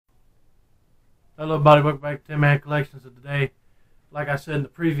Hello everybody, welcome back to Tin Man Collections of today. Like I said in the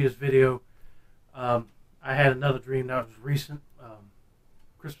previous video, I had another dream that was recent,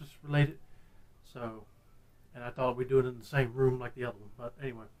 Christmas related. So, and I thought we'd do it in the same room like the other one. But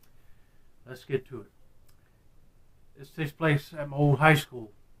anyway, let's get to it. This takes place at my old high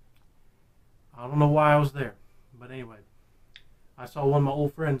school. I don't know why I was there, but anyway, I saw one of my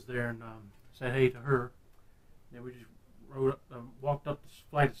old friends there and said hey to her. Then we just walked up this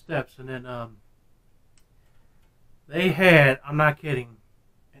flight of steps, and then they had, I'm not kidding,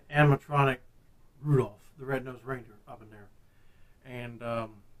 an animatronic Rudolph, the red-nosed reindeer, up in there. And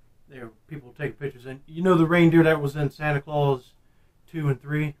there were people taking pictures. And you know the reindeer that was in Santa Claus 2 and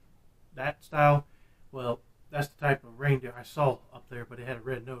 3? That style? Well, that's the type of reindeer I saw up there, but it had a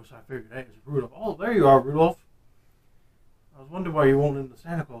red nose, so I figured that was Rudolph. Oh, there you are, Rudolph. I was wondering why you weren't in the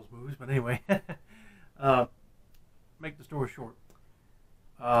Santa Claus movies, but anyway. Make the story short.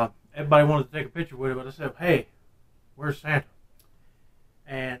 Everybody wanted to take a picture with it, but I said, hey, where's Santa?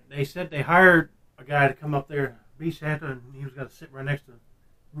 And they said they hired a guy to come up there, be Santa, and he was going to sit right next to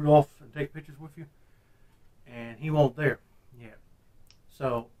Rudolph and take pictures with you. And he wasn't there yet.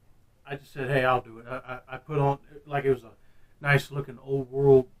 So I just said, hey, I'll do it. I put on, like it was a nice looking old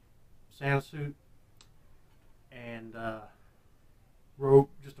world Santa suit. And robe,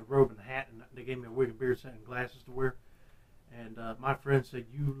 just a robe and a hat. And they gave me a wig and beard set and glasses to wear. And my friend said,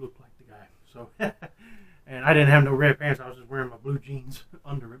 you look like the guy. So, and I didn't have no red pants. I was just wearing my blue jeans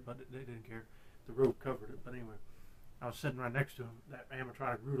under it, but they didn't care. The robe covered it. But anyway, I was sitting right next to him, that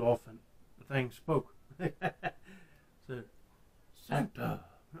animatronic Rudolph, and the thing spoke. Said, Santa.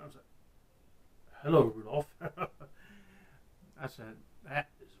 I was like, hello, Rudolph. I said, that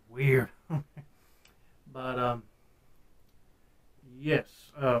is weird. But, yes.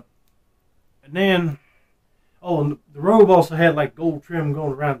 And then, oh, and the robe also had like gold trim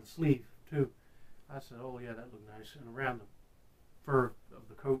going around the sleeve, too. I said, oh, yeah, that looked nice. And around the fur of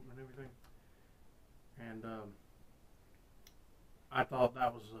the coat and everything. And I thought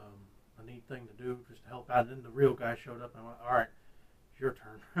that was a neat thing to do, just to help out. And then the real guy showed up, and I went, all right, it's your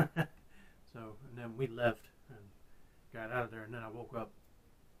turn. So, and then we left and got out of there, and then I woke up.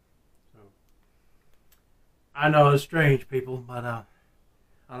 So, I know it's strange, people, but I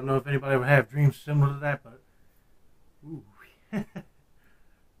don't know if anybody would have dreams similar to that, but ooh.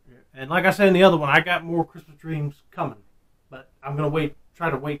 And like I said in the other one, I got more Christmas dreams coming, but I'm gonna try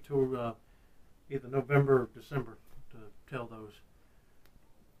to wait till either November or December to tell those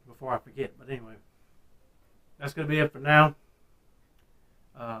before I forget. But anyway, that's gonna be it for now.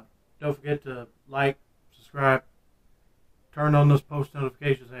 Don't forget to like, subscribe, turn on those post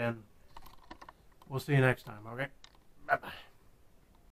notifications, and we'll see you next time. Okay, bye bye.